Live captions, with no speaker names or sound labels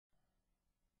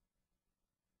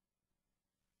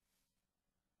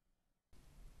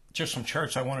just some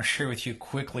charts I want to share with you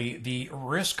quickly. The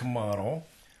risk model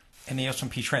and the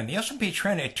S&P trend. The S&P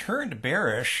trend, it turned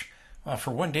bearish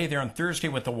for one day there on Thursday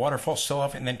with the waterfall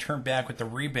sell-off, and then turned back with the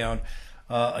rebound.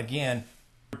 Again,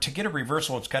 to get a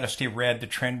reversal, it's got to stay red. The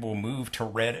trend will move to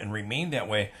red and remain that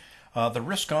way. The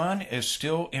risk on is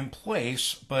still in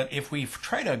place, but if we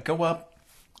try to go up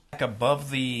back above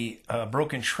the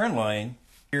broken trend line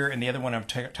here, and the other one I'm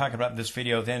talking about in this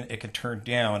video, then it can turn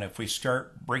down. If we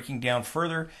start breaking down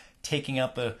further, taking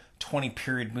out the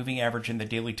 20-period moving average in the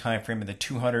daily time frame and the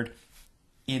 200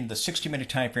 in the 60-minute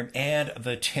time frame and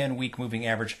the 10-week moving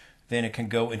average, then it can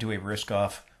go into a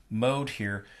risk-off mode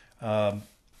here.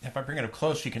 If I bring it up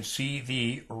close, you can see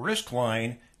the risk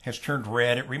line has turned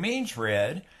red. It remains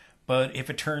red, but if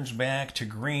it turns back to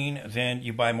green, then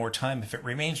you buy more time. If it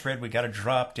remains red, we got to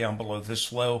drop down below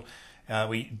this low.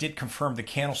 We did confirm the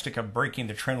candlestick of breaking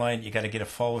the trend line. You got to get a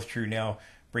follow through now,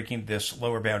 breaking this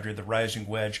lower boundary, the rising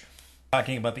wedge.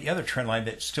 Talking about the other trend line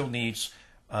that still needs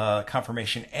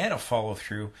confirmation and a follow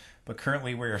through, but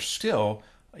currently we are still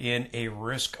in a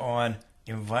risk on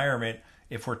environment.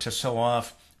 If we're to sell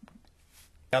off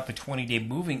out the 20-day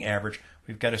moving average,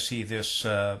 we've got to see this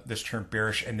this turn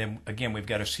bearish, and then again we've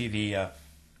got to see the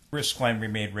risk line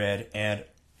remain red and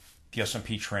the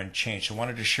S&P trend change. So I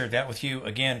wanted to share that with you.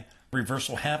 Again,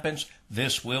 reversal happens,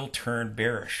 this will turn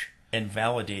bearish and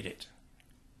validate it.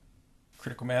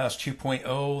 Critical mass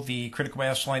 2.0, the critical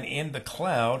mass line in the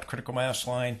cloud, critical mass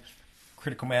line,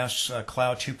 critical mass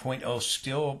cloud 2.0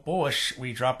 still bullish.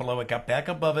 We dropped below it, got back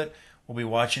above it. We'll be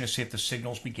watching to see if the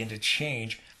signals begin to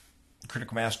change.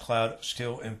 Critical mass cloud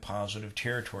still in positive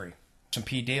territory.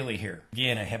 S&P daily here.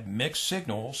 Again, I have mixed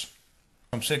signals.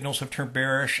 Some signals have turned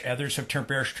bearish, others have turned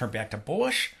bearish, turned back to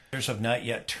bullish. Others have not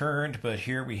yet turned, but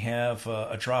here we have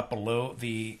a drop below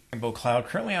the rainbow cloud,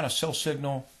 currently on a sell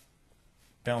signal.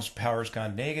 Balance of power has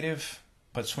gone negative,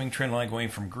 but swing trend line going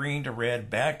from green to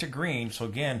red, back to green. So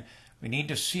again, we need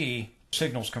to see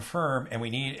signals confirm, and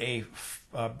we need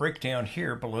a breakdown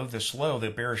here below this low, the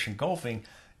bearish engulfing,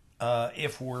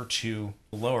 if we're to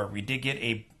lower. We did get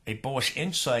a bullish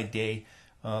inside day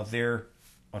there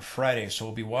on Friday, so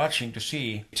we'll be watching to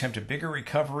see attempt a bigger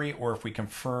recovery or if we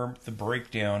confirm the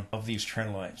breakdown of these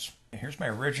trend lines. Here's my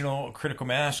original critical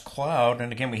mass cloud,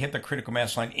 and again we hit the critical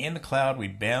mass line in the cloud. We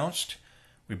bounced,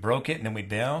 we broke it, and then we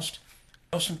bounced.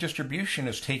 Some distribution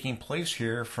is taking place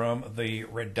here from the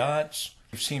red dots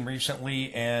we've seen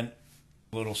recently, and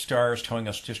little stars telling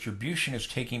us distribution is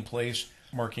taking place,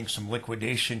 marking some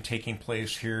liquidation taking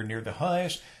place here near the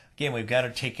highs. Again, we've got to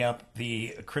take out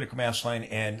the critical mass line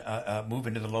and move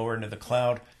into the lower end of the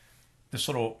cloud. This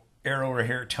little arrow right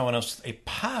here telling us a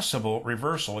possible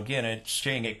reversal. Again, it's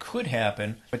saying it could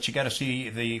happen, but you got to see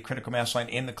the critical mass line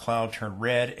in the cloud turn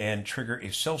red and trigger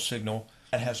a sell signal.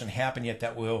 That hasn't happened yet.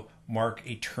 That will mark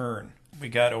a turn. We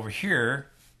got over here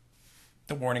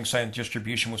the warning sign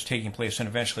distribution was taking place, and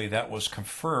eventually that was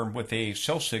confirmed with a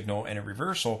sell signal and a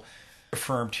reversal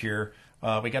affirmed here.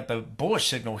 We got the bullish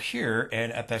signal here,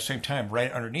 and at that same time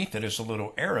right underneath it is a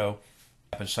little arrow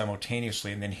happened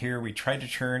simultaneously, and then here we tried to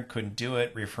turn, couldn't do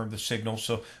it, reaffirmed the signal.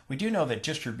 So we do know that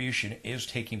distribution is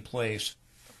taking place,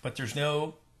 but there's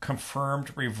no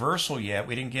confirmed reversal yet.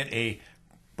 We didn't get a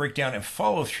breakdown and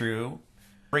follow through,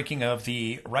 breaking of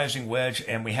the rising wedge,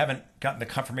 and we haven't gotten the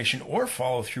confirmation or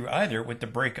follow through either with the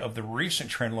break of the recent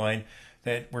trend line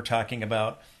that we're talking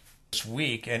about this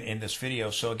week and in this video.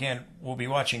 So again, we'll be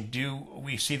watching. Do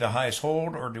we see the highs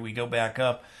hold, or do we go back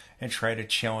up and try to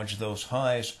challenge those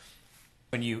highs?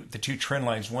 When the two trend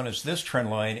lines, one is this trend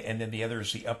line and then the other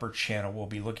is the upper channel. We'll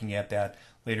be looking at that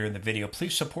later in the video.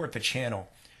 Please support the channel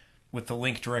with the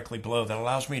link directly below. That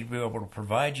allows me to be able to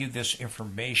provide you this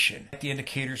information. The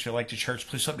indicators, if you like the charts,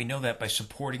 please let me know that by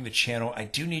supporting the channel. I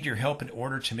do need your help in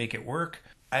order to make it work.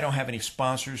 I don't have any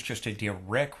sponsors, just a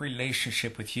direct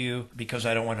relationship with you because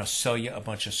I don't want to sell you a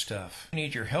bunch of stuff. If you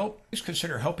need your help, please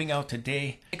consider helping out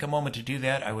today. Take a moment to do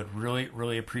that. I would really,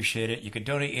 really appreciate it. You can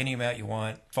donate any amount you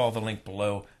want. Follow the link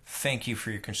below. Thank you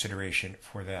for your consideration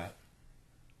for that.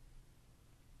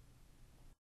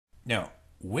 Now,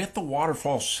 with the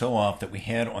waterfall sell-off that we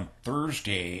had on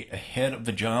Thursday ahead of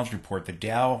the jobs report, the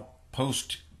Dow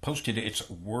posted its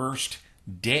worst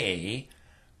day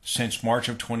since March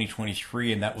of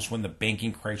 2023, and that was when the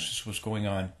banking crisis was going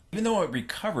on. Even though it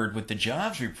recovered with the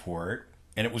jobs report,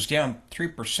 and it was down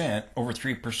 3%, over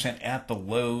 3% at the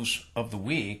lows of the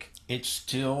week, it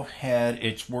still had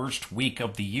its worst week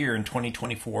of the year in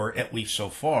 2024, at least so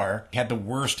far. It had the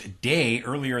worst day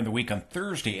earlier in the week on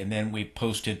Thursday, and then we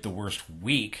posted the worst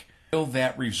week. Will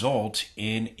that result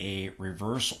in a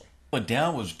reversal? The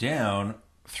Dow was down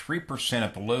 3%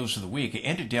 at the lows of the week. It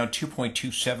ended down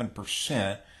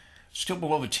 2.27%. still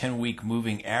below the 10-week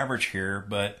moving average here,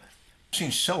 but I've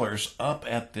seen sellers up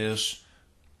at this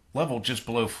level just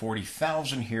below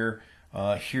 40,000 here.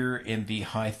 Here in the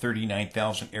high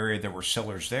 39,000 area, there were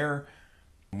sellers there.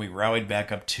 We rallied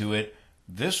back up to it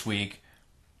this week.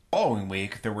 Following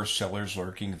week, there were sellers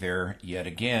lurking there yet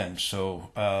again.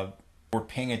 So we're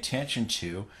paying attention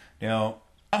to. Now,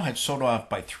 Dow had sold off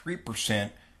by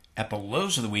 3% at the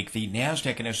lows of the week. The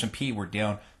NASDAQ and S&P were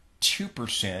down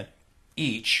 2%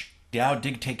 each. Dow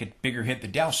did take a bigger hit. The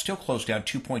Dow still closed down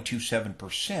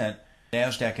 2.27%.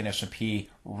 NASDAQ and S&P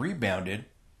rebounded.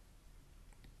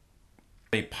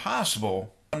 A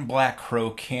possible one black crow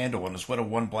candle, and what a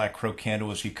one black crow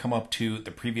candle is, you come up to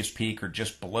the previous peak or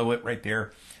just below it right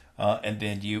there, and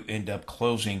then you end up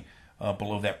closing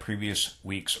below that previous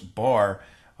week's bar.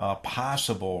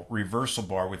 Possible reversal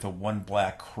bar with a one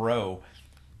black crow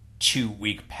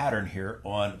 2-week pattern here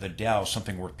on the Dow,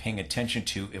 something we're paying attention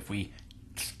to if we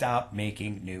stop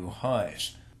making new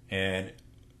highs. And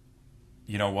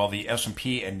while the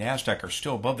S&P and NASDAQ are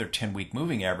still above their 10-week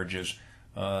moving averages,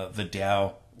 the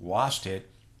Dow lost it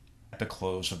at the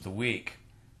close of the week.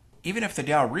 Even if the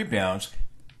Dow rebounds,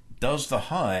 does the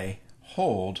high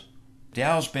hold?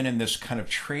 Dow's been in this kind of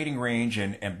trading range,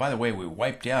 and by the way, we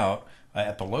wiped out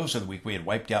at the lows of the week. We had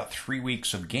wiped out 3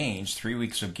 weeks of gains,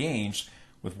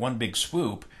 with one big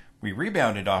swoop. We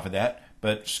rebounded off of that,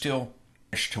 but still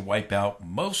managed to wipe out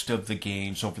most of the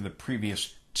gains over the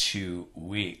previous 2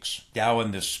 weeks. Dow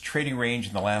in this trading range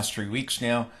in the last 3 weeks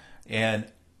now, and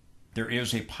there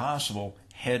is a possible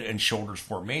head and shoulders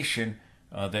formation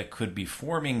that could be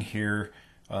forming here.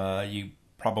 You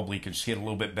probably can see it a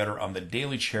little bit better on the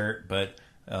daily chart, but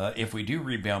if we do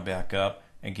rebound back up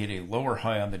and get a lower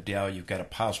high on the Dow, you've got a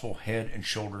possible head and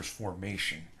shoulders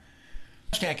formation.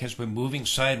 NASDAQ has been moving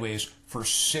sideways for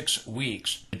 6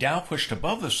 weeks. The Dow pushed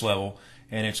above this level,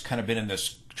 and it's kind of been in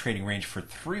this trading range for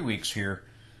 3 weeks here.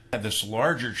 Have this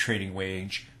larger trading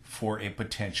range for a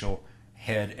potential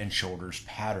head and shoulders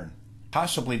pattern.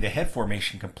 Possibly the head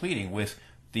formation completing with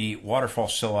the waterfall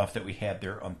sell-off that we had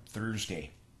there on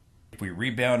Thursday. If we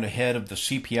rebound ahead of the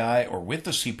CPI or with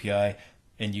the CPI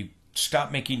and you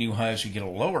stop making new highs, you get a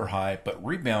lower high, but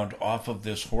rebound off of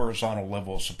this horizontal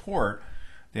level of support,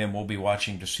 then we'll be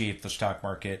watching to see if the stock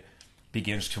market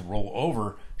begins to roll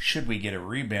over. Should we get a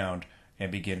rebound and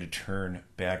begin to turn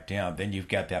back down, then you've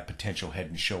got that potential head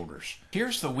and shoulders.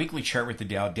 Here's the weekly chart with the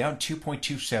Dow, down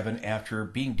 2.27 after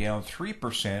being down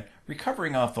 3%,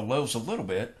 recovering off the lows a little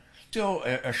bit. Still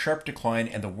a sharp decline,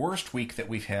 and the worst week that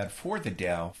we've had for the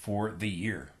Dow for the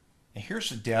year. And here's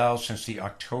the Dow since the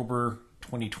October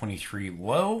 2023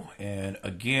 low, and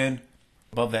again,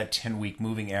 above that 10-week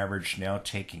moving average, now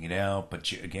taking it out. But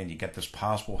again, you got this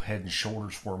possible head and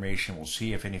shoulders formation. We'll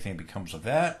see if anything becomes of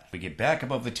that. We get back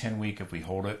above the 10-week if we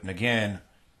hold it. And again,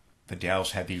 the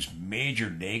Dow's had these major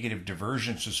negative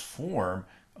divergences form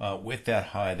with that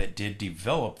high that did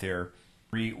develop there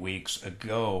 3 weeks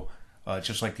ago.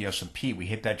 Just like the S&P, we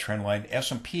hit that trend line.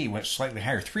 S&P went slightly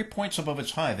higher, 3 points above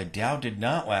its high. The Dow did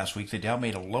not last week. The Dow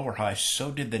made a lower high,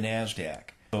 so did the NASDAQ.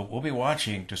 So we'll be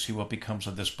watching to see what becomes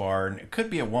of this bar. And it could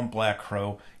be a one black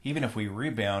crow, even if we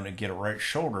rebound and get a right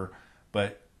shoulder.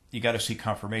 But you got to see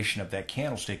confirmation of that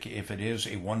candlestick if it is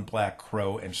a one black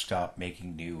crow and stop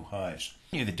making new highs.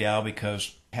 The Dow,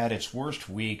 because it had its worst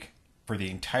week for the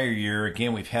entire year.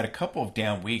 Again, we've had a couple of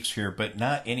down weeks here, but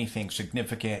not anything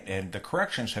significant. And the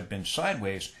corrections have been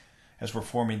sideways as we're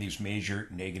forming these major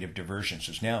negative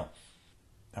divergences. Now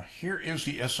here is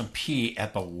the S&P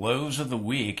at the lows of the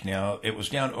week. Now, it was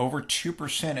down over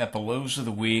 2% at the lows of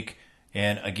the week.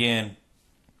 And again,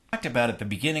 I talked about at the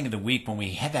beginning of the week when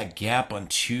we had that gap on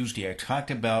Tuesday, I talked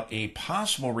about a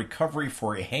possible recovery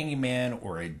for a hanging man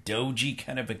or a doji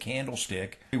kind of a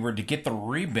candlestick. We were to get the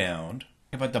rebound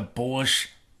about the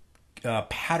bullish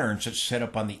patterns that set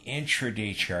up on the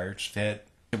intraday charts that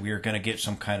we are going to get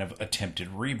some kind of attempted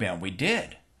rebound. We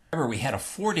did. Remember, we had a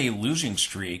 4-day losing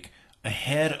streak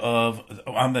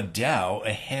on the Dow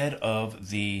ahead of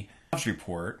the jobs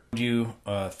report due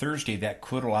Thursday that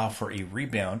could allow for a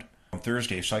rebound on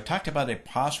Thursday. So I talked about a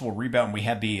possible rebound. We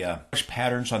had the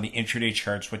patterns on the intraday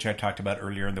charts, which I talked about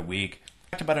earlier in the week.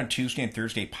 I talked about on Tuesday and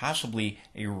Thursday possibly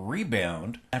a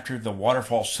rebound after the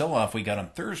waterfall sell-off we got on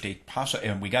Thursday,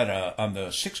 and we got on the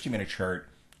 60-minute chart,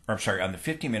 or I'm sorry, on the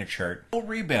 50-minute chart, no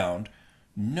rebound,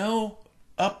 no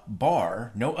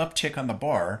uptick on the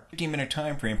bar, 15-minute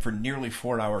time frame for nearly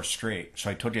 4 hours straight. So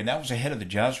I told you, and that was ahead of the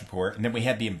jobs report. And then we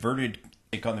had the inverted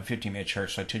tick on the 15-minute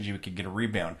chart, so I told you we could get a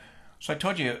rebound. So I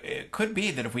told you it could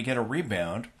be that if we get a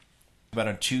rebound, about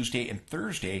on Tuesday and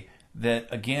Thursday, that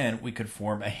again we could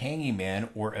form a hanging man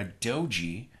or a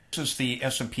doji This is the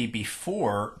S&P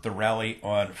before the rally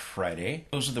on Friday.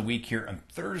 Close of the week here on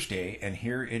Thursday, and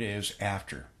here it is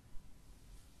after.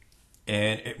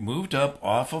 And it moved up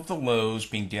off of the lows,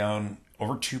 being down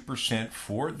over 2%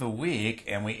 for the week,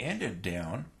 and we ended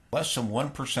down less than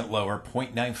 1% lower,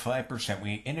 0.95%.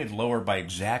 We ended lower by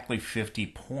exactly 50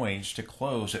 points to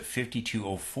close at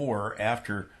 52.04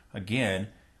 after, again,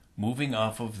 moving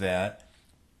off of that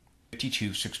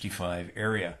 52.65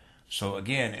 area. So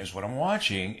again, is what I'm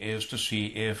watching is to see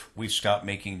if we stop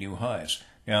making new highs.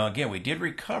 Now, again, we did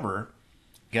recover.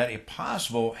 Got a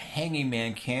possible hanging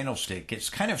man candlestick. It's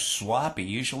kind of sloppy.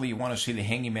 Usually you want to see the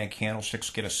hanging man candlesticks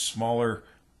get a smaller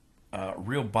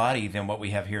real body than what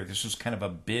we have here. This is kind of a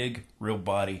big real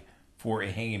body for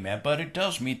a hanging man, but it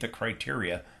does meet the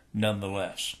criteria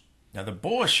nonetheless. Now the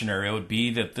bullish scenario would be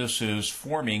that this is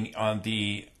forming on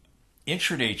the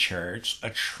intraday charts a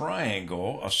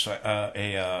triangle,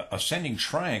 a ascending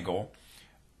triangle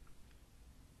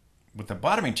with the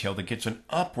bottoming tail that gets an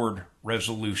upward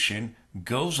resolution,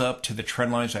 goes up to the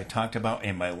trend lines I talked about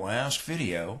in my last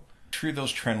video, through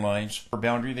those trend lines, or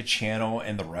boundary of the channel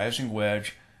and the rising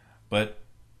wedge, but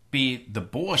be the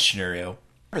bullish scenario.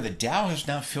 The Dow has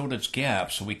not filled its gap,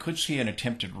 so we could see an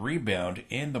attempted rebound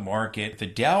in the market. The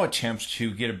Dow attempts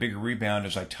to get a bigger rebound,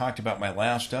 as I talked about my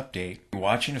last update.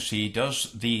 Watching to see, does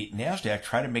the NASDAQ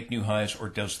try to make new highs, or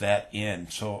does that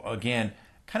end? So again,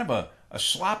 kind of a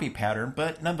sloppy pattern,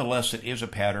 but nonetheless it is a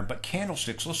pattern. But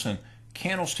candlesticks, listen,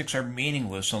 candlesticks are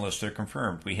meaningless unless they're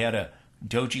confirmed. We had a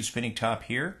doji spinning top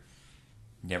here,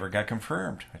 never got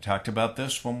confirmed. I talked about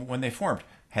this when they formed.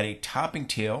 Had a topping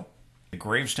tail, the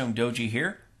gravestone doji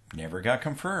here, never got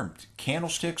confirmed.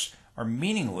 Candlesticks are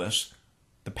meaningless,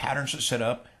 the patterns that set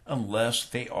up, unless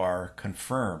they are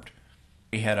confirmed.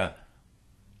 We had a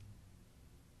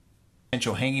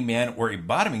potential hanging man or a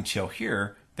bottoming tail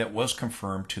here that was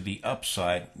confirmed to the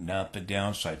upside, not the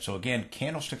downside. So again,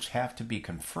 candlesticks have to be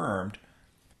confirmed.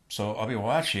 So I'll be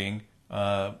watching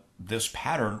this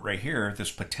pattern right here, this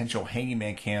potential hanging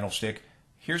man candlestick.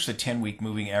 Here's the 10-week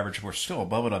moving average. We're still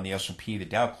above it on the S&P. The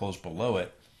Dow closed below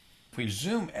it. If we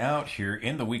zoom out here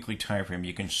in the weekly time frame,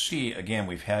 you can see, again,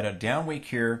 we've had a down week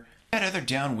here. We had other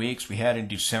down weeks. We had in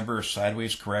December a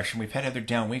sideways correction. We've had other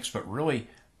down weeks, but really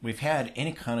we've had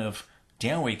any kind of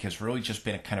down week has really just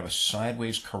been a kind of a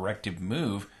sideways corrective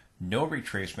move. No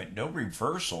retracement, no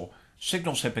reversal.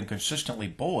 Signals have been consistently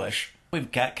bullish.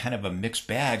 We've got kind of a mixed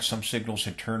bag. Some signals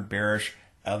have turned bearish.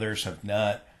 Others have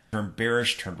not. Turned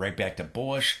bearish, turned right back to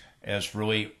bullish, as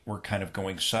really we're kind of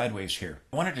going sideways here.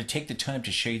 I wanted to take the time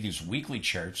to show you these weekly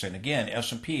charts, and again,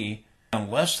 S&P down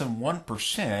less than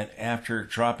 1% after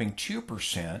dropping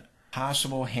 2%.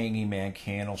 Possible hanging man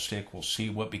candlestick. We'll see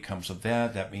what becomes of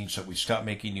that. That means that we stop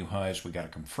making new highs. We got to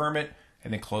confirm it,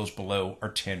 and then close below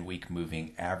our 10-week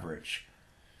moving average.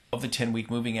 Above the 10-week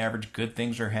moving average, good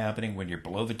things are happening. When you're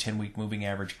below the 10-week moving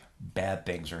average, bad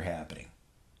things are happening.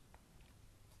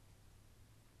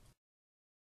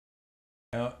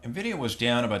 Now, NVIDIA was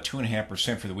down about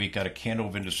 2.5% for the week, got a candle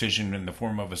of indecision in the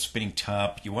form of a spinning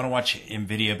top. You want to watch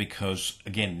NVIDIA because,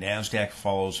 again, NASDAQ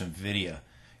follows NVIDIA.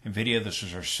 NVIDIA, this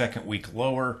is our second week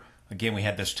lower. Again, we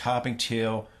had this topping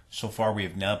tail. So far, we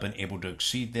have not been able to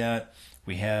exceed that.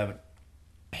 We have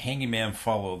hanging man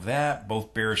follow that,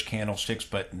 both bearish candlesticks,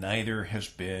 but neither has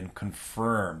been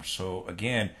confirmed. So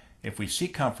again, if we see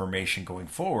confirmation going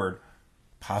forward,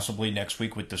 possibly next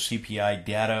week with the CPI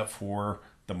data for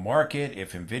the market,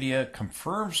 if NVIDIA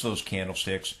confirms those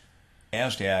candlesticks,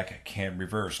 NASDAQ can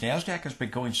reverse. NASDAQ has been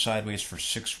going sideways for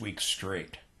 6 weeks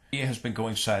straight. NVIDIA has been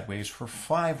going sideways for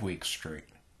 5 weeks straight.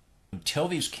 Until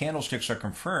these candlesticks are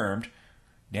confirmed,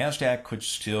 NASDAQ could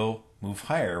still move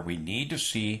higher. We need to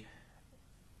see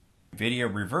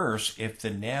NVIDIA reverse if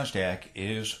the NASDAQ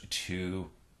is to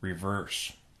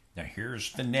reverse. Now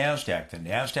here's the NASDAQ. The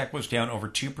NASDAQ was down over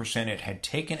 2%. It had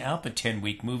taken out the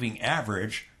 10-week moving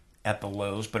average at the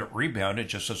lows, but it rebounded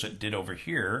just as it did over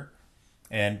here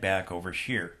and back over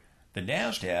here. The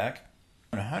NASDAQ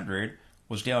 100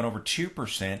 was down over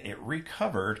 2%. It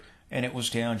recovered, and it was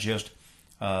down just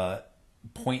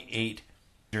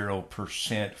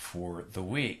 0.80% for the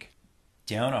week.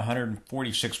 Down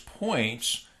 146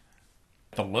 points.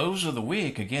 At the lows of the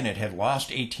week, again, it had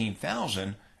lost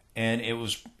 18,000, and it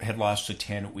had lost the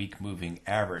 10-week moving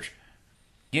average.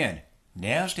 Again,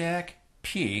 NASDAQ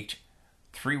peaked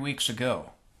 3 weeks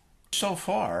ago so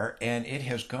far, and it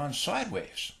has gone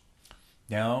sideways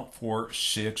now for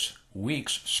 6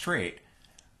 weeks straight.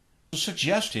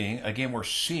 Suggesting, again, we're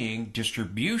seeing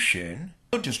distribution.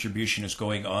 Distribution is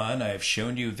going on. I've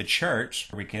shown you the charts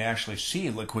where we can actually see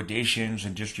liquidations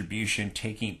and distribution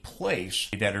taking place.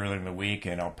 I did that earlier in the week,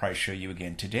 and I'll probably show you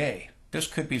again today. This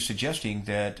could be suggesting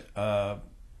that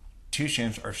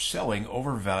institutions are selling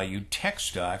overvalued tech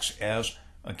stocks as,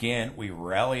 again, we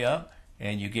rally up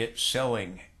and you get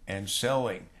selling and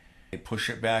selling. They push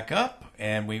it back up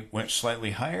and we went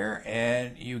slightly higher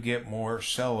and you get more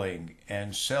selling,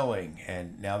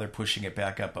 and now they're pushing it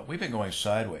back up. But we've been going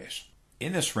sideways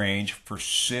in this range for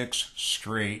 6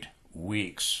 straight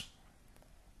weeks.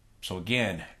 So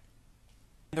again,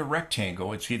 the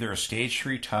rectangle, it's either a stage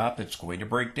 3 top that's going to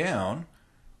break down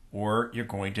or you're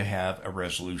going to have a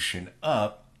resolution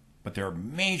up. But there are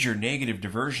major negative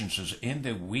divergences in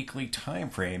the weekly time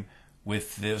frame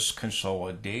with this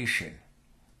consolidation.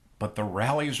 But the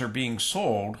rallies are being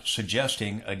sold,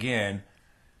 suggesting, again,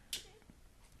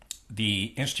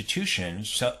 the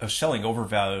institutions selling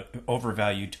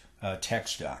overvalued tech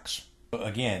stocks.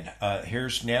 Again,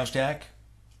 here's NASDAQ.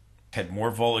 Had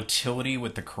more volatility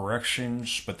with the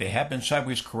corrections, but they have been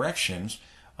sideways corrections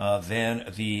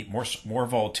than the more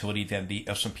volatility than the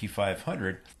S&P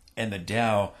 500 and the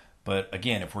Dow. But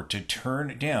again, if we're to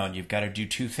turn down, you've got to do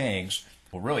 2 things.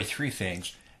 Well, really 3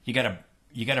 things. You got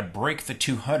to break the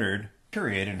 200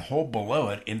 period and hold below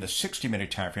it in the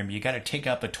 60-minute time frame. You got to take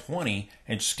out the 20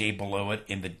 and stay below it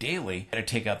in the daily. You got to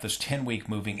take out this 10-week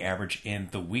moving average in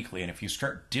the weekly. And if you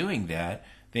start doing that,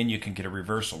 then you can get a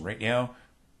reversal. Right now,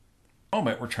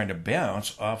 moment we're trying to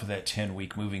bounce off of that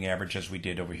 10-week moving average as we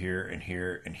did over here and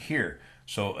here and here.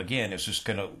 So again, is this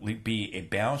going to be a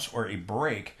bounce or a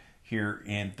break here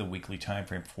in the weekly time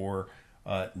frame for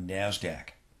NASDAQ?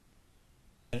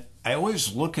 I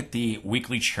always look at the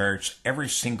weekly charts every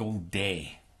single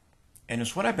day. And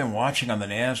it's what I've been watching on the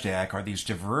NASDAQ are these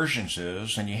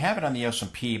divergences, and you have it on the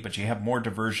S&P, but you have more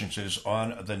divergences on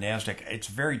the NASDAQ. It's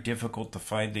very difficult to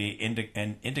find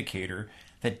an indicator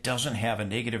that doesn't have a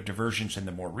negative divergence in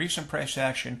the more recent price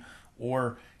action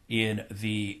or in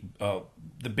the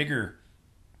bigger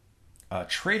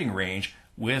trading range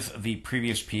with the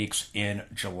previous peaks in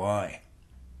July.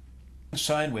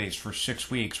 Sideways for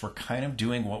 6 weeks, we're kind of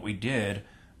doing what we did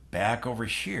back over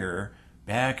here,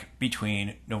 back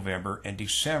between November and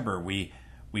December. We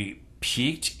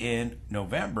peaked in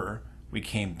November, we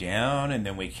came down, and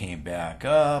then we came back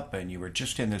up, and you were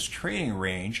just in this trading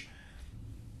range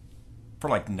for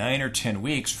like 9 or 10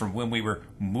 weeks from when we were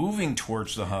moving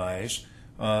towards the highs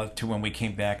to when we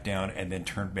came back down and then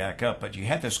turned back up. But you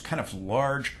had this kind of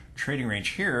large trading range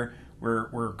here where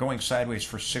we're going sideways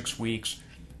for 6 weeks.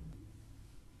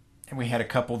 And we had a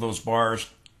couple of those bars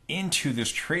into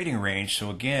this trading range. So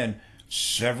again,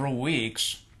 several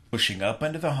weeks pushing up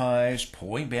into the highs,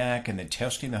 pulling back, and then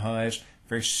testing the highs.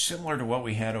 Very similar to what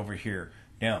we had over here.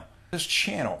 Now, this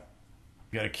channel,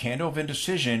 we got a candle of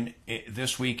indecision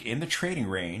this week in the trading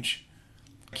range.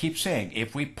 I keep saying,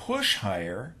 if we push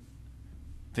higher,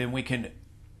 then we can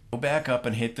go back up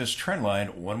and hit this trend line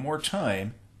one more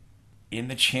time in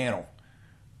the channel.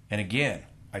 And again,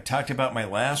 I talked about my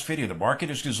last video. The market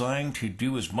is designed to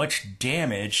do as much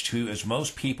damage to as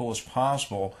most people as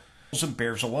possible, bulls and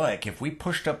bears alike. If we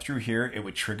pushed up through here, it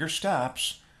would trigger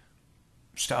stops,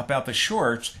 stop out the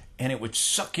shorts, and it would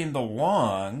suck in the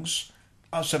longs,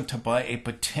 cause them to buy a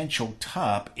potential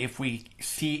top if we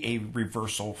see a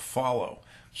reversal follow.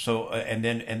 So and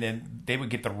then they would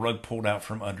get the rug pulled out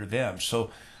from under them.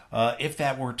 So if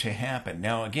that were to happen,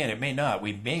 now again, it may not.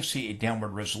 We may see a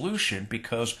downward resolution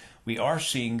because we are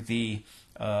seeing the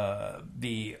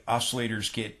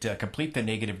oscillators get complete the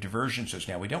negative divergences.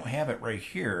 Now we don't have it right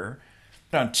here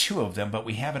on 2 of them, but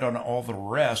we have it on all the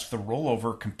rest. The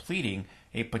rollover completing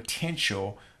a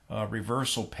potential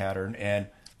reversal pattern, and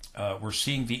we're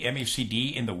seeing the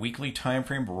MACD in the weekly time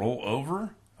frame roll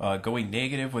over, going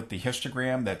negative with the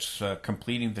histogram. That's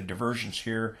completing the divergence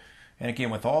here. And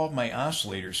again, with all of my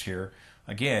oscillators here,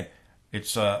 again,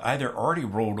 it's either already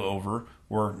rolled over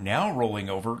or now rolling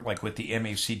over, like with the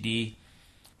MACD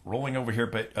rolling over here,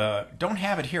 but don't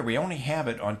have it here. We only have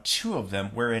it on 2 of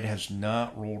them where it has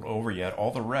not rolled over yet.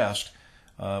 All the rest,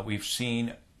 we've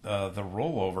seen the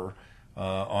rollover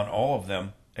on all of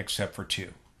them except for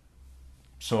 2.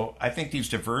 So I think these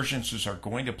divergences are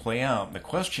going to play out. And the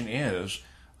question is,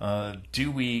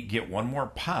 do we get one more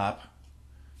pop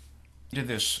into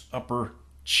this upper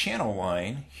channel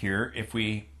line here if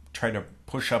we try to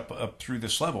push up through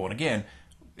this level? And again,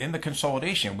 in the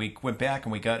consolidation, we went back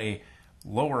and we got a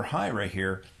lower high right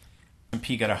here.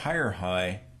 S&P got a higher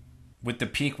high. With the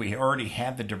peak, we already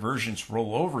had the divergence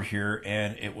roll over here,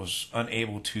 and it was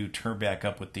unable to turn back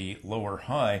up with the lower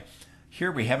high.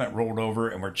 Here we haven't rolled over,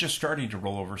 and we're just starting to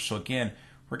roll over. So again,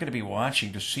 we're going to be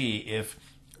watching to see if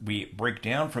we break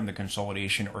down from the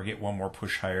consolidation or get one more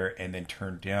push higher and then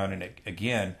turn down. And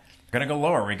again, we're going to go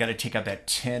lower. We got to take out that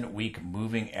 10-week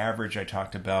moving average I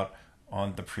talked about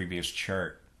on the previous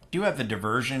chart. We do have the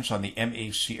divergence on the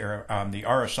MAC, or on the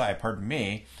RSI, pardon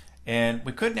me, and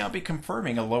we could now be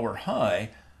confirming a lower high.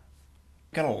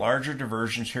 Got a larger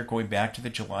divergence here going back to the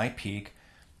July peak.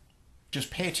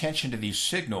 Just pay attention to these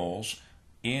signals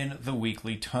in the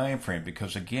weekly time frame,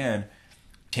 because again,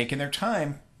 taking their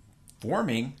time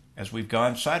forming as we've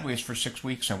gone sideways for 6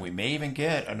 weeks, and we may even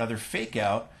get another fake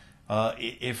out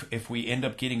if we end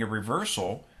up getting a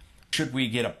reversal, should we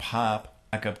get a pop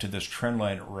back up to this trend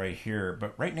line right here.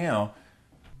 But right now,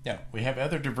 yeah, we have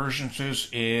other divergences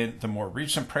in the more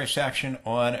recent price action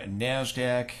on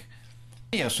NASDAQ,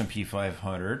 the S&P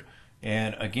 500.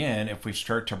 And again, if we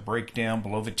start to break down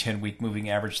below the 10-week moving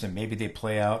average, then maybe they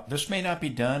play out. This may not be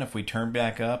done. If we turn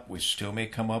back up, we still may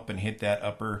come up and hit that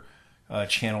upper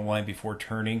channel line before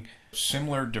turning.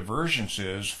 Similar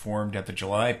divergences formed at the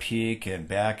July peak and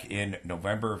back in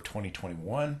November of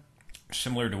 2021,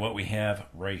 similar to what we have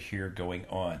right here going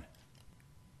on.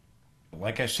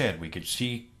 Like I said, we could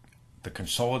see the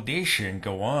consolidation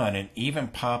go on and even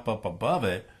pop up above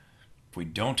it if we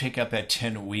don't take out that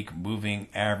 10-week moving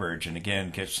average, and again,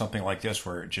 get something like this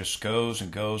where it just goes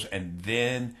and goes, and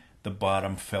then the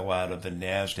bottom fell out of the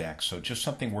NASDAQ. So just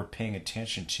something worth paying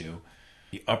attention to.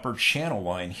 The upper channel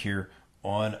line here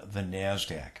on the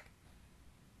NASDAQ.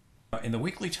 In the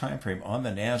weekly time frame on the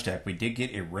NASDAQ, we did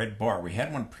get a red bar. We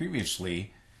had one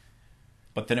previously,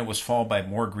 but then it was followed by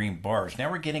more green bars.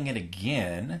 Now we're getting it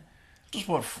again. This is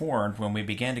what formed when we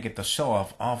began to get the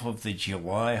sell-off off of the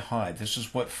July high. This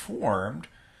is what formed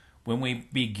when we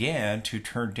began to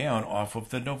turn down off of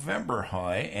the November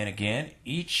high. And again,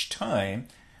 each time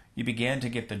you began to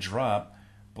get the drop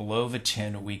below the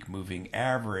 10-week moving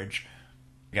average.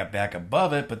 We got back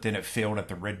above it, but then it failed at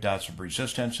the red dots of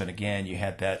resistance. And again, you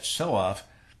had that sell-off.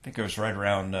 I think it was right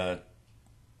around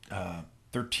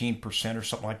 13% or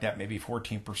something like that, maybe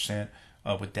 14%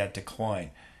 with that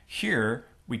decline. Here,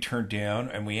 we turned down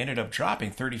and we ended up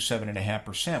dropping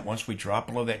 37.5%. Once we dropped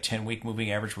below that 10-week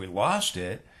moving average, we lost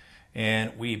it,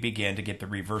 and we began to get the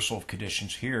reversal of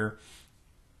conditions here.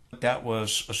 That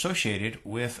was associated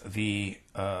with the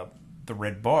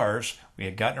red bars. We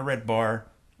had gotten a red bar,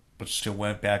 but still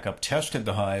went back up, tested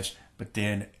the highs, but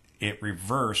then it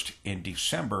reversed in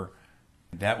December.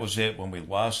 That was it when we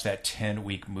lost that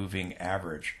 10-week moving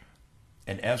average.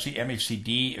 And as the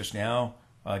MACD is now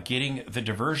getting the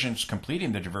divergence,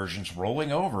 completing the divergence,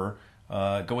 rolling over,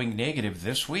 going negative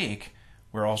this week,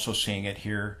 we're also seeing it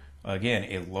here, again,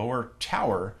 a lower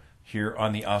tower here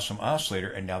on the awesome oscillator,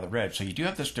 and now the red. So you do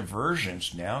have this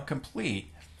divergence now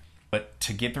complete, but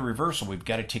to get the reversal, we've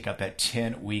got to take out that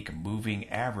 10-week moving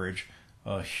average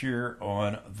here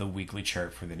on the weekly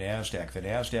chart for the NASDAQ. The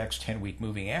NASDAQ's 10-week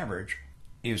moving average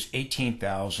is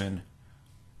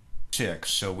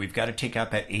 18,006. So we've got to take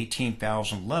out that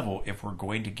 18,000 level if we're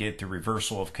going to get the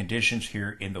reversal of conditions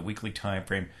here in the weekly time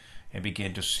frame and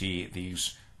begin to see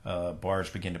these bars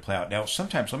begin to play out. Now,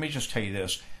 sometimes, let me just tell you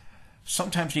this,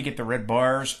 sometimes you get the red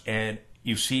bars and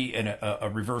you see a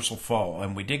reversal fall.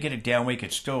 And we did get a down week.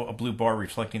 It's still a blue bar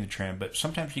reflecting the trend, but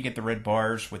sometimes you get the red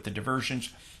bars with the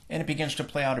diversions and it begins to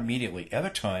play out immediately.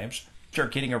 Other times, you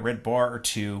start getting a red bar or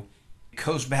two, it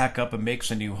goes back up and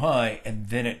makes a new high, and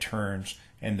then it turns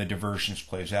and the divergence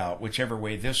plays out. Whichever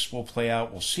way this will play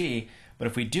out, we'll see. But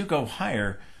if we do go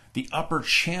higher, the upper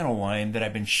channel line that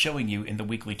I've been showing you in the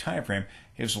weekly time frame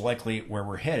is likely where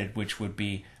we're headed, which would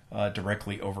be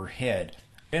directly overhead.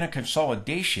 In a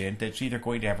consolidation, that's either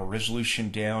going to have a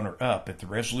resolution down or up. If the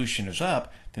resolution is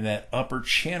up, then that upper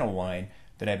channel line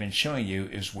that I've been showing you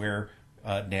is where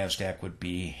NASDAQ would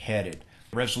be headed.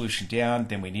 Resolution down,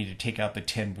 then we need to take out the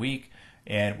 10-week,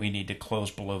 and we need to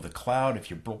close below the cloud. If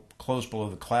you close below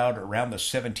the cloud around the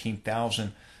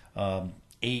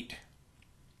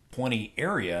 17,820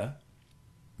 area,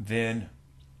 then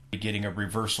you're getting a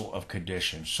reversal of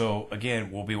conditions. So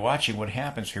again, we'll be watching what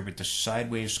happens here with the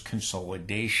sideways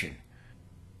consolidation.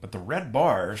 But the red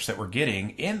bars that we're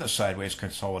getting in the sideways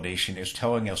consolidation is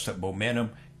telling us that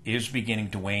momentum is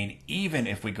beginning to wane. Even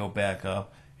if we go back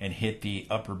up and hit the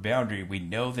upper boundary, we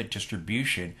know that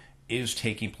distribution is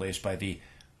taking place by the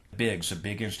bigs, the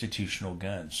big institutional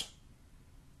guns.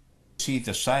 See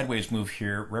the sideways move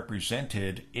here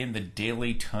represented in the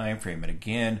daily time frame. And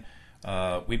again,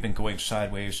 we've been going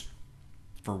sideways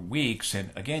for weeks.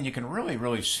 And again, you can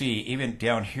really see, even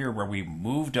down here where we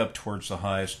moved up towards the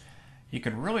highs, you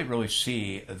can really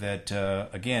see that,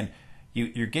 again,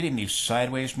 you're getting these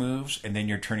sideways moves, and then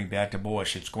you're turning back to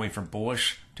bullish. It's going from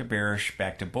bullish to bearish,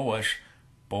 back to bullish,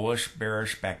 bullish,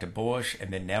 bearish, back to bullish,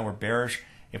 and then now we're bearish.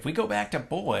 If we go back to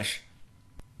bullish,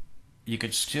 you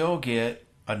could still get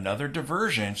another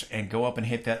divergence and go up and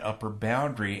hit that upper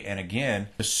boundary, and again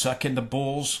to suck in the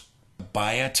bulls,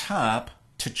 buy a top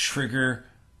to trigger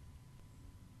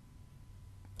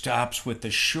stops with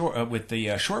the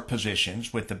short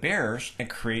positions with the bears and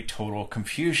create total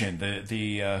confusion.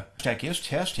 The NASDAQ is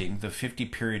testing the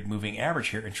 50-period moving average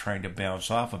here and trying to bounce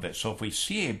off of it. So if we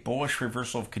see a bullish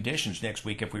reversal of conditions next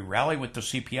week, if we rally with the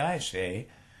CPI, say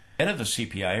ahead of the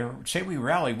CPI, or say we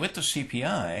rally with the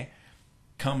CPI,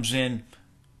 comes in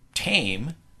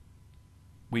tame,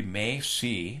 we may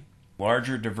see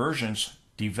larger divergence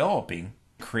developing,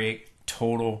 create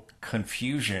total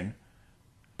confusion.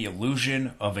 The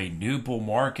illusion of a new bull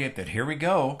market that here we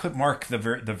go could mark the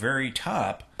very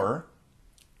top, or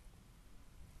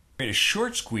create a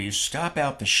short squeeze, stop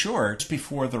out the shorts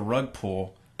before the rug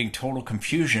pull, creating total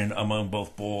confusion among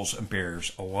both bulls and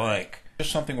bears alike.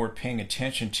 Just something we're paying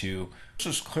attention to. This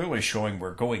is clearly showing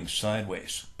we're going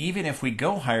sideways. Even if we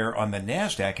go higher on the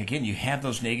NASDAQ, again, you have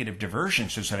those negative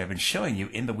divergences that I've been showing you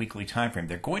in the weekly time frame.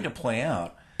 They're going to play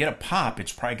out. Get a pop,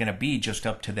 it's probably going to be just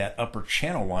up to that upper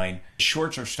channel line.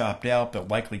 Shorts are stopped out. They'll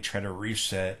likely try to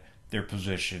reset their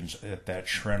positions at that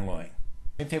trend line.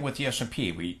 Same thing with the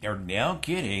S&P. We are now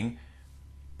getting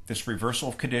this reversal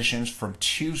of conditions from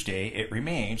Tuesday. It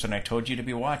remains, and I told you to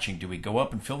be watching. Do we go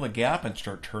up and fill the gap and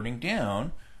start turning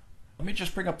down? Let me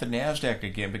just bring up the NASDAQ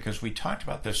again because we talked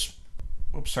about this.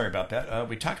 Oops, sorry about that.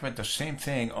 We talked about the same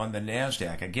thing on the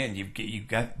NASDAQ. Again, you've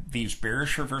got these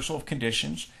bearish reversal of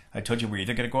conditions. I told you we're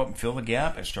either going to go up and fill the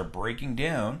gap and start breaking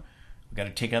down. We've got to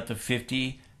take out the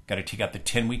 50, got to take out the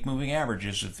 10-week moving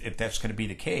averages if that's going to be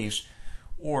the case,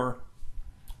 or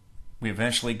we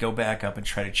eventually go back up and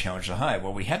try to challenge the high.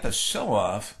 Well, we had the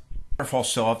sell-off, waterfall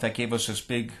sell-off, that gave us this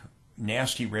big,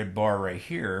 nasty red bar right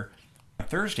here on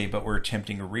Thursday, but we're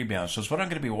attempting a rebound. So it's what I'm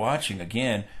going to be watching.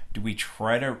 Again, do we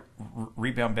try to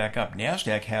rebound back up?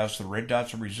 NASDAQ has the red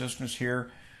dots of resistance here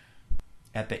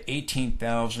at the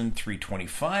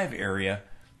 18,325 area.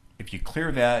 If you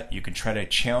clear that, you can try to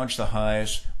challenge the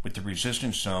highs with the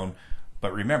resistance zone.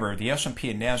 But remember, the S&P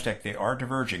and NASDAQ, they are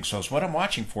diverging. So what I'm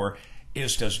watching for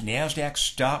is, does NASDAQ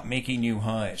stop making new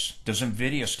highs? Does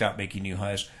NVIDIA stop making new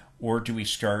highs? Or do we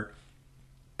start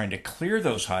trying to clear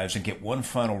those highs and get one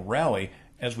final rally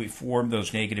as we form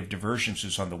those negative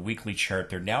divergences on the weekly chart?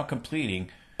 They're now completing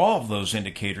all of those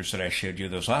indicators that I showed you,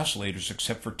 those oscillators,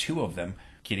 except for two of them,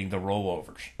 getting the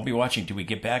rollovers. I'll be watching. Do we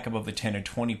get back above the 10 and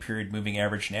 20 period moving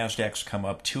average? NASDAQ's come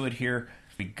up to it here.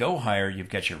 If we go higher, you've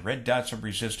got your red dots of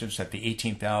resistance at the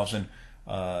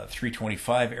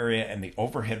 18,325 area and the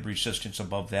overhead resistance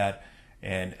above that.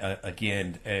 And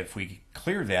again, if we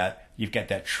clear that, you've got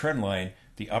that trend line,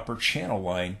 the upper channel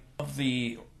line of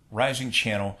the rising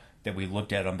channel that we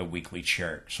looked at on the weekly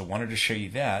chart. So wanted to show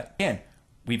you that. Again,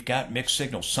 we've got mixed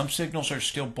signals. Some signals are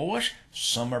still bullish,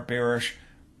 some are bearish.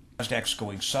 NASDAQ's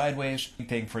going sideways. Same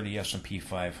thing for the S&P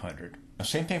 500.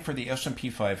 Same thing for the S&P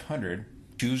 500.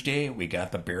 Tuesday, we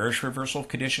got the bearish reversal of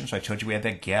conditions. I told you we had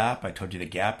that gap. I told you the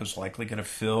gap is likely going to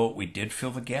fill. We did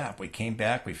fill the gap. We came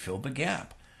back. We filled the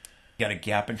gap. Got a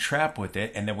gap and trap with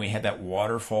it. And then we had that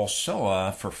waterfall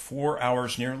sell-off for 4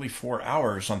 hours, nearly 4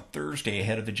 hours on Thursday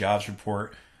ahead of the jobs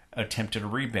report, attempted a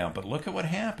rebound. But look at what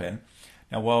happened.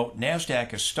 Now, while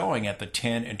NASDAQ is stalling at the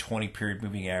 10 and 20 period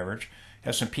moving average,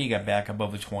 S&P got back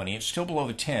above the 20. It's still below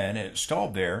the 10, and it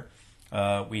stalled there.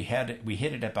 We hit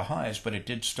it at the highs, but it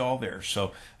did stall there.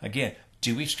 So again,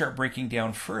 do we start breaking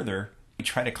down further? We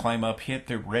try to climb up, hit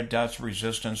the red dots of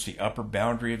resistance, the upper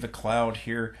boundary of the cloud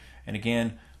here, and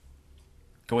again,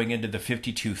 going into the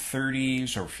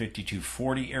 5230s or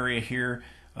 5240 area here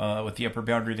with the upper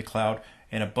boundary of the cloud.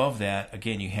 And above that,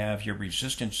 again, you have your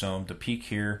resistance zone, the peak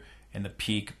here, and the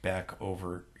peak back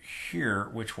over here,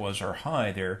 which was our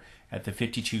high there at the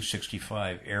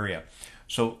 5265 area.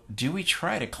 So do we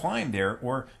try to climb there,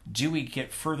 or do we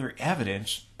get further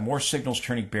evidence, more signals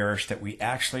turning bearish, that we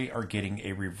actually are getting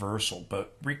a reversal,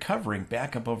 but recovering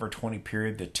back above our 20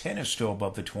 period? The 10 is still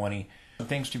above the 20. Some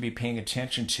things to be paying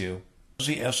attention to. Does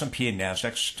the S&P and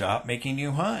NASDAQ stop making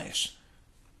new highs?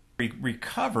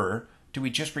 Recover? Do we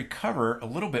just recover a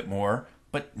little bit more,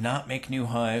 but not make new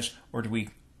highs, or do we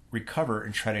recover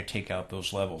and try to take out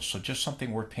those levels? So just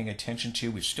something worth paying attention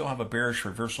to. We still have a bearish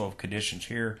reversal of conditions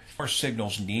here. Our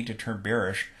signals need to turn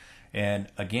bearish. And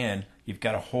again, you've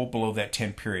got to hold below that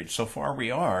 10 period. So far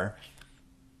we are,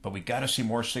 but we got to see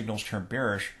more signals turn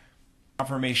bearish.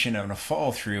 Confirmation of a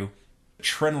follow through.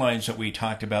 Trend lines that we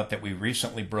talked about that we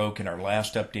recently broke in our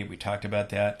last update, we talked about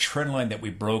that. Trend line that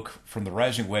we broke from the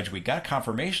rising wedge, we got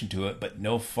confirmation to it, but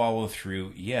no follow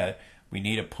through yet. We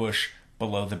need a push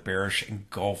below the bearish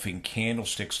engulfing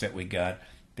candlesticks that we got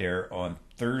there on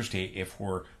Thursday if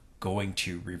we're going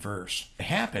to reverse. If it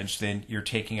happens, then you're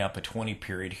taking out the 20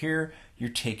 period here, you're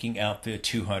taking out the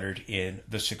 200 in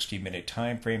the 60-minute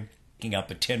time frame, taking out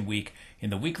the 10-week in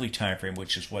the weekly time frame,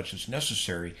 which is what is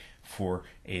necessary for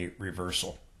a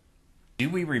reversal. Do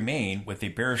we remain with a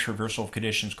bearish reversal of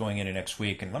conditions going into next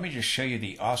week? And let me just show you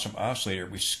the awesome oscillator.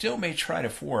 We still may try to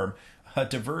form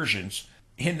diversions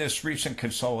in this recent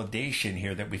consolidation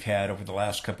here that we've had over the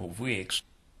last couple of weeks.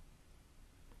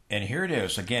 And here it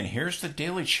is. Again, here's the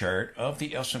daily chart of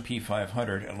the S&P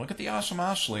 500. And look at the awesome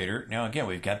oscillator. Now, again,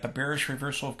 we've got the bearish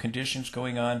reversal of conditions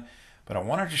going on. But I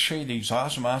wanted to show you these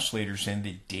awesome oscillators in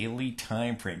the daily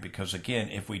time frame. Because, again,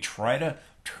 if we try to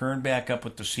turn back up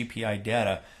with the CPI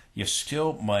data, you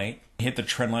still might hit the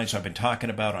trend lines I've been talking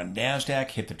about on NASDAQ,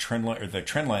 hit the trend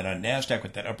line on NASDAQ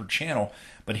with that upper channel,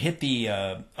 but hit the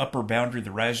upper boundary,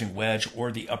 the rising wedge,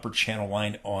 or the upper channel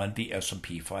line on the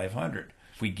S&P 500.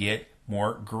 If we get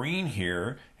more green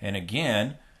here, and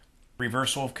again,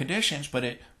 reversal of conditions,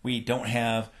 but we don't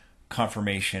have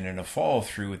confirmation and a follow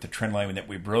through with the trend line that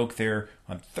we broke there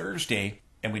on Thursday,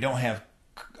 and we don't have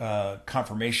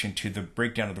confirmation to the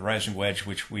breakdown of the rising wedge,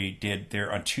 which we did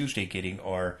there on Tuesday, getting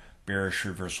our bearish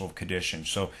reversal of conditions.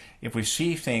 So if we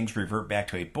see things revert back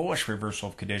to a bullish reversal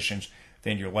of conditions,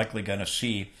 then you're likely going to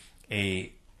see an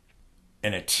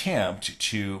attempt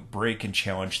to break and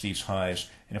challenge these highs.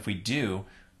 And if we do,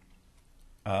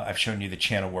 I've shown you the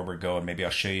channel where we're going. Maybe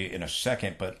I'll show you in a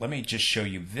second, but let me just show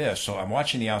you this. So I'm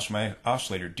watching the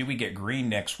oscillator. Do we get green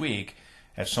next week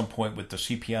at some point with the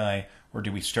CPI, or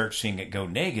do we start seeing it go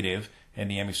negative and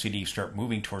the MACD start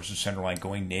moving towards the center line,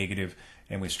 going negative,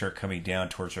 and we start coming down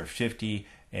towards our 50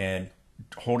 and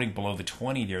holding below the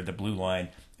 20 there, the blue line,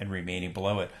 and remaining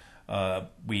below it?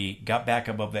 We got back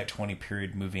above that 20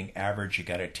 period moving average. You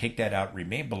got to take that out,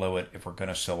 remain below it if we're going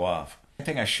to sell off. The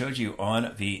thing I showed you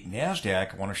on the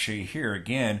NASDAQ, I want to show you here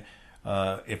again.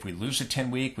 If we lose a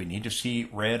 10-week, we need to see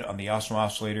red on the awesome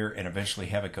oscillator and eventually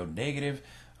have it go negative.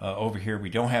 Over here, we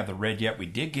don't have the red yet. We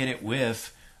did get it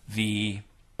with the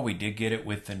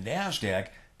NASDAQ,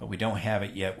 but we don't have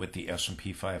it yet with the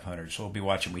S&P 500. So we'll be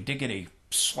watching. We did get a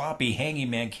sloppy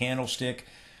hanging man candlestick.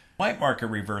 Might mark a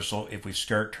reversal if we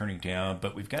start turning down,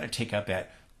 but we've got to take out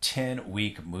that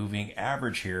 10-week moving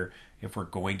average here if we're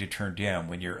going to turn down.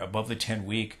 When you're above the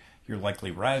 10-week, you're likely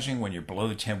rising. When you're below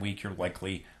the 10-week, you're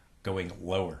likely going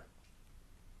lower.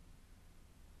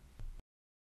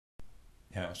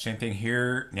 Now, same thing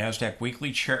here, NASDAQ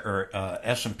weekly chart, or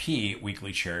S&P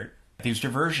weekly chart. These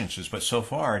divergences, but so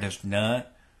far it has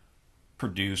not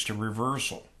produced a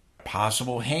reversal.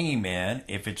 Possible hanging man.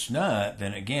 If it's not,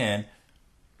 then again, it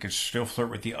could still flirt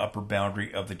with the upper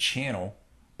boundary of the channel,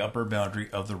 upper boundary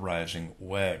of the rising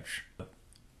wedge.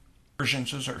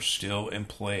 Divergences are still in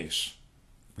place.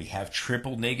 We have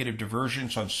triple negative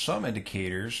divergence on some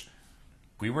indicators.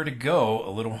 If we were to go a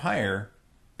little higher,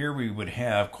 here we would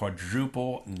have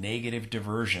quadruple negative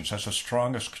divergence. That's the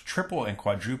strongest. Triple and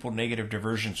quadruple negative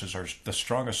divergences are the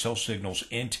strongest sell signals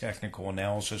in technical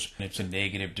analysis, and it's a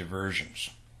negative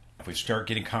divergence. If we start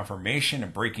getting confirmation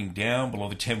and breaking down below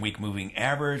the 10-week moving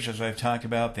average, as I've talked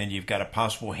about, then you've got a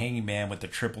possible hanging man with the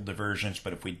triple divergence.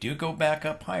 But if we do go back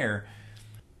up higher,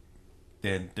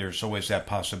 then there's always that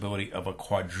possibility of a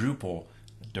quadruple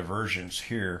divergence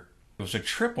here. It was a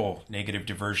triple negative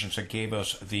divergence that gave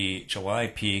us the July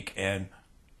peak, and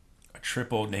a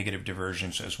triple negative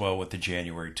divergence as well with the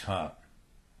January top.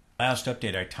 Last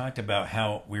update, I talked about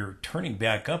how we're turning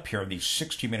back up here on these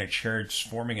 60-minute charts,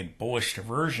 forming in bullish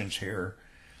diversions here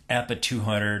at the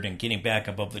 200 and getting back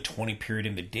above the 20 period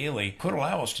in the daily could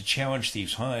allow us to challenge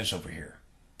these highs over here.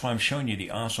 So I'm showing you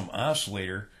the awesome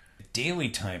oscillator daily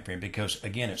time frame, because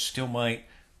again, it still might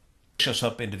push us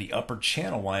up into the upper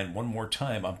channel line one more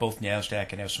time on both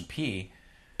NASDAQ and S&P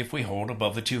if we hold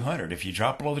above the 200. If you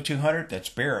drop below the 200, that's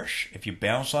bearish. If you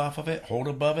bounce off of it, hold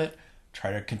above it,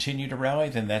 try to continue to rally,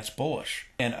 then that's bullish.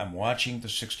 And I'm watching the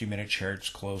 60-minute charts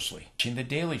closely. Watching the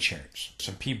daily charts.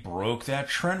 S&P broke that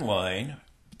trend line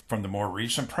from the more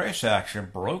recent price action,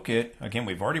 broke it. Again,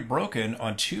 we've already broken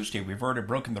on Tuesday. We've already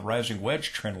broken the rising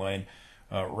wedge trend line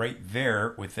right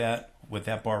there with that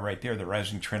bar right there, the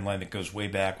rising trend line that goes way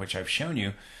back, which I've shown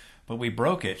you, but we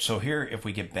broke it. So here, if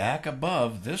we get back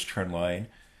above this trend line,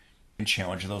 we can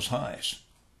challenge those highs.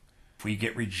 If we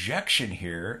get rejection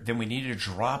here, then we need to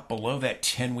drop below that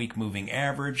 10-week moving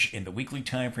average in the weekly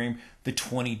time frame, the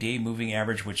 20-day moving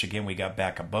average, which again, we got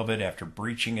back above it after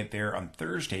breaching it there on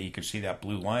Thursday. You can see that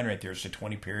blue line right there is the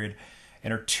 20 period,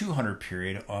 and our 200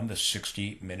 period on the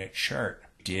 60-minute chart.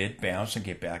 Did bounce and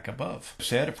get back above. I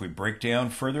said if we break down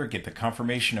further, get the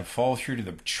confirmation of fall through to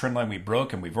the trend line we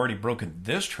broke, and we've already broken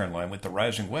this trend line with the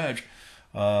rising wedge,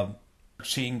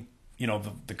 seeing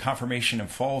the confirmation and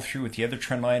follow through with the other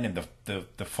trend line and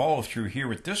the follow through here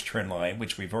with this trend line,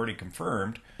 which we've already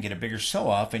confirmed, get a bigger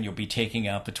sell-off, and you'll be taking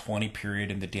out the 20 period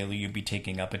and the daily. You'll be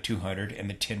taking out the 200 and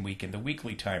the 10-week and the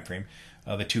weekly time frame,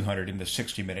 the 200 and the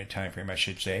 60-minute time frame, I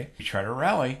should say. If you try to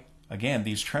rally, again,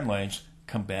 these trend lines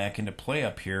come back into play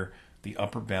up here, the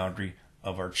upper boundary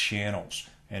of our channels.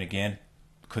 And again,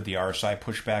 could the RSI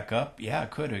push back up? Yeah,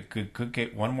 it could. It could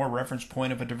get one more reference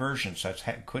point of a divergence.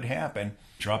 That could happen.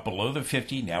 Drop below the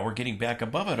 50. Now we're getting back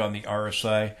above it on the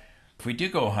RSI. If we do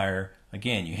go higher,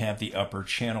 again, you have the upper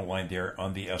channel line there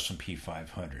on the S&P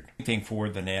 500. Same thing for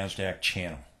the NASDAQ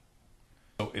channel.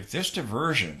 So if this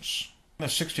divergence on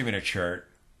the 60-minute chart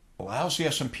allows the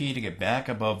S&P to get back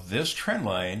above this trend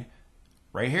line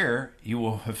right here, you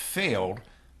will have failed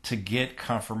to get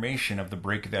confirmation of the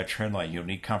break of that trend line. You'll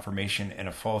need confirmation and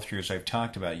a follow through, as I've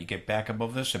talked about. You get back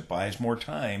above this, it buys more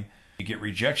time. You get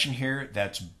rejection here,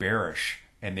 that's bearish,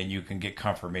 and then you can get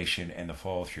confirmation and the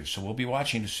follow through. So we'll be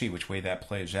watching to see which way that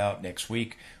plays out next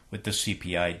week with the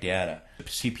CPI data. If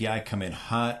CPI come in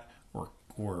hot or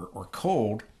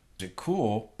cold, is it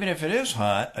cool? Even if it is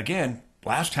hot, again,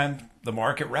 last time the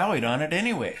market rallied on it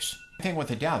anyways. Same thing with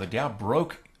the Dow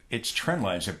broke its trend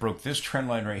lines. It broke this trend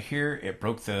line right here. It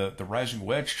broke the rising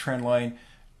wedge trend line,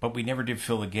 but we never did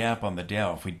fill the gap on the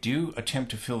Dow. If we do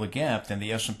attempt to fill the gap, then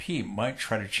the S&P might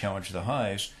try to challenge the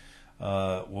highs.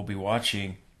 We'll be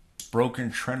watching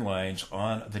broken trend lines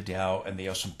on the Dow and the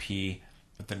S&P.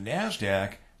 But the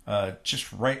NASDAQ,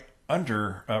 just right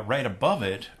above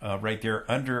it, right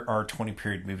there under our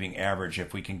 20-period moving average,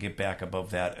 if we can get back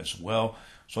above that as well.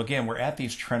 So again, we're at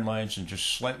these trend lines and just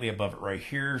slightly above it right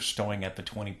here, stowing at the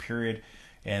 20 period,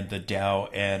 and the Dow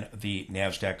and the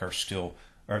NASDAQ are still,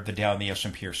 or the Dow and the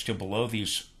S&P are still below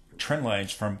these trend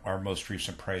lines from our most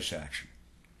recent price action.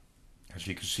 As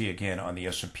you can see again on the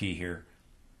S&P here,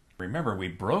 remember we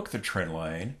broke the trend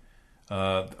line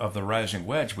of the rising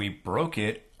wedge. We broke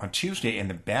it on Tuesday and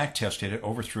then back tested it,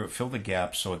 overthrew it, filled the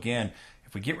gap. So again,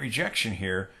 if we get rejection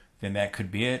here, then that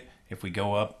could be it. If we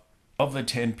go up of the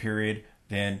 10 period,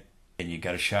 then you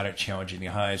got a shot at challenging the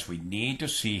highs. We need to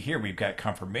see here, we've got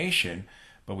confirmation,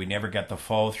 but we never got the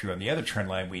follow through on the other trend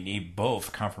line. We need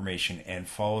both confirmation and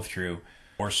follow through,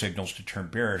 or signals to turn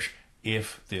bearish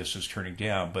if this is turning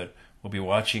down. But we'll be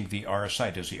watching the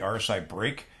RSI. Does the RSI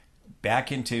break back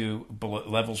into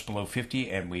levels below 50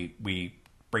 and we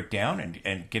break down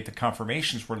and get the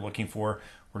confirmations we're looking for,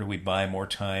 or do we buy more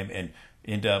time and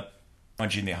end up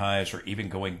plunging the highs or even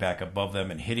going back above them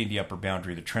and hitting the upper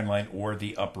boundary of the trend line or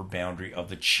the upper boundary of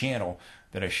the channel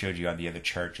that I showed you on the other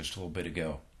chart just a little bit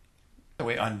ago? By the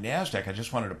way, on NASDAQ, I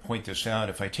just wanted to point this out.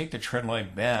 If I take the trend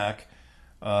line back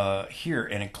here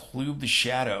and include the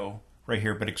shadow right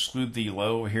here, but exclude the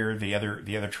low here, the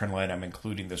other trend line, I'm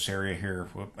including this area here.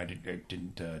 Whoop, I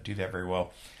didn't do that very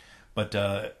well. But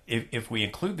if we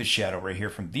include the shadow right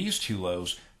here from these two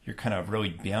lows, you're kind of really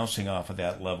bouncing off of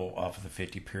that level, off of the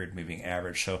 50-period moving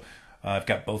average. So I've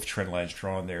got both trend lines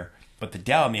drawn there. But the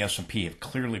Dow and the S&P have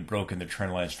clearly broken the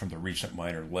trend lines from the recent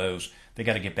minor lows. They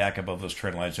got to get back above those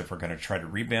trend lines if we're going to try to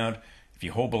rebound. If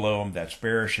you hold below them, that's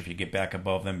bearish. If you get back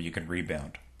above them, you can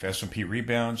rebound. If S&P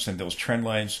rebounds, then those trend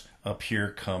lines up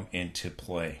here come into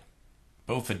play.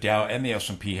 Both the Dow and the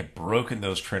S&P have broken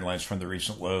those trend lines from the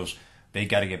recent lows. They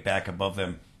got to get back above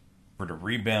them for the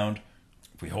rebound.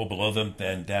 If we hold below them,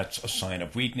 then that's a sign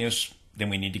of weakness. Then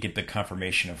we need to get the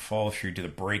confirmation and follow through to the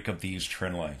break of these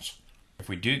trend lines. If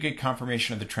we do get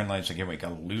confirmation of the trend lines, again, we got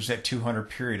to lose that 200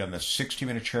 period on the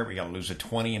 60-minute chart. We got to lose a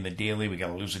 20 in the daily. We got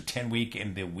to lose a 10-week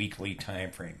in the weekly time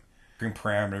frame. Extreme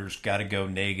parameters got to go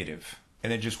negative.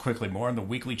 And then just quickly, more on the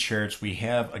weekly charts, we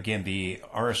have, again, the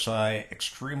RSI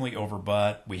extremely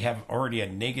overbought. We have already a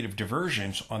negative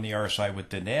divergence on the RSI with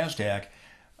the NASDAQ.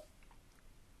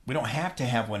 We don't have to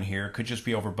have one here. It could just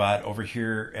be overbought. Over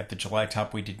here at the July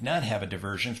top, we did not have a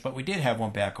divergence, but we did have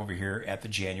one back over here at the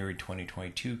January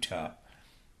 2022 top.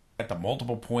 At the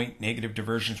multiple point negative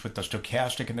divergence with the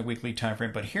stochastic in the weekly time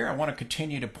frame. But here I want to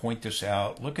continue to point this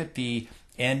out. Look at the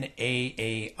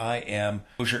NAAIM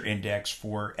exposure index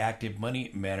for active money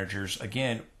managers.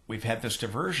 Again, we've had this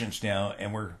divergence now,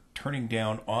 and we're turning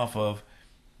down off of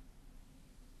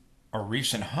our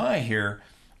recent high here,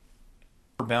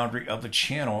 boundary of the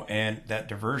channel, and that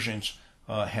divergence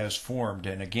has formed.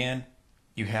 And again,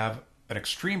 you have an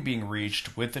extreme being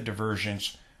reached with the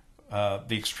divergence.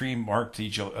 The extreme marked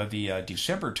the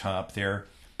December top there.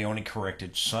 They only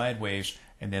corrected sideways,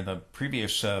 and then the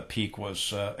previous peak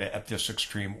was at this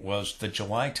extreme was the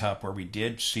July top, where we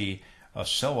did see a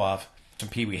sell-off.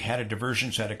 S&P, we had a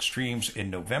divergence at extremes in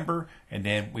November, and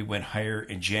then we went higher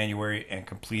in January and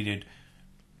completed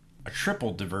a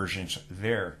triple divergence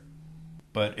there.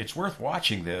 But it's worth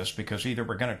watching this because either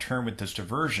we're going to turn with this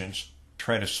divergence,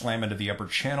 try to slam into the upper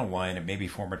channel line and maybe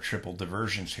form a triple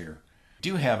divergence here. We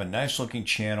do have a nice looking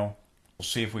channel. We'll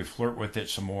see if we flirt with it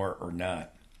some more or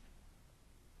not.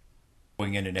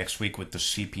 Going into next week with the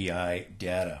CPI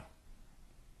data.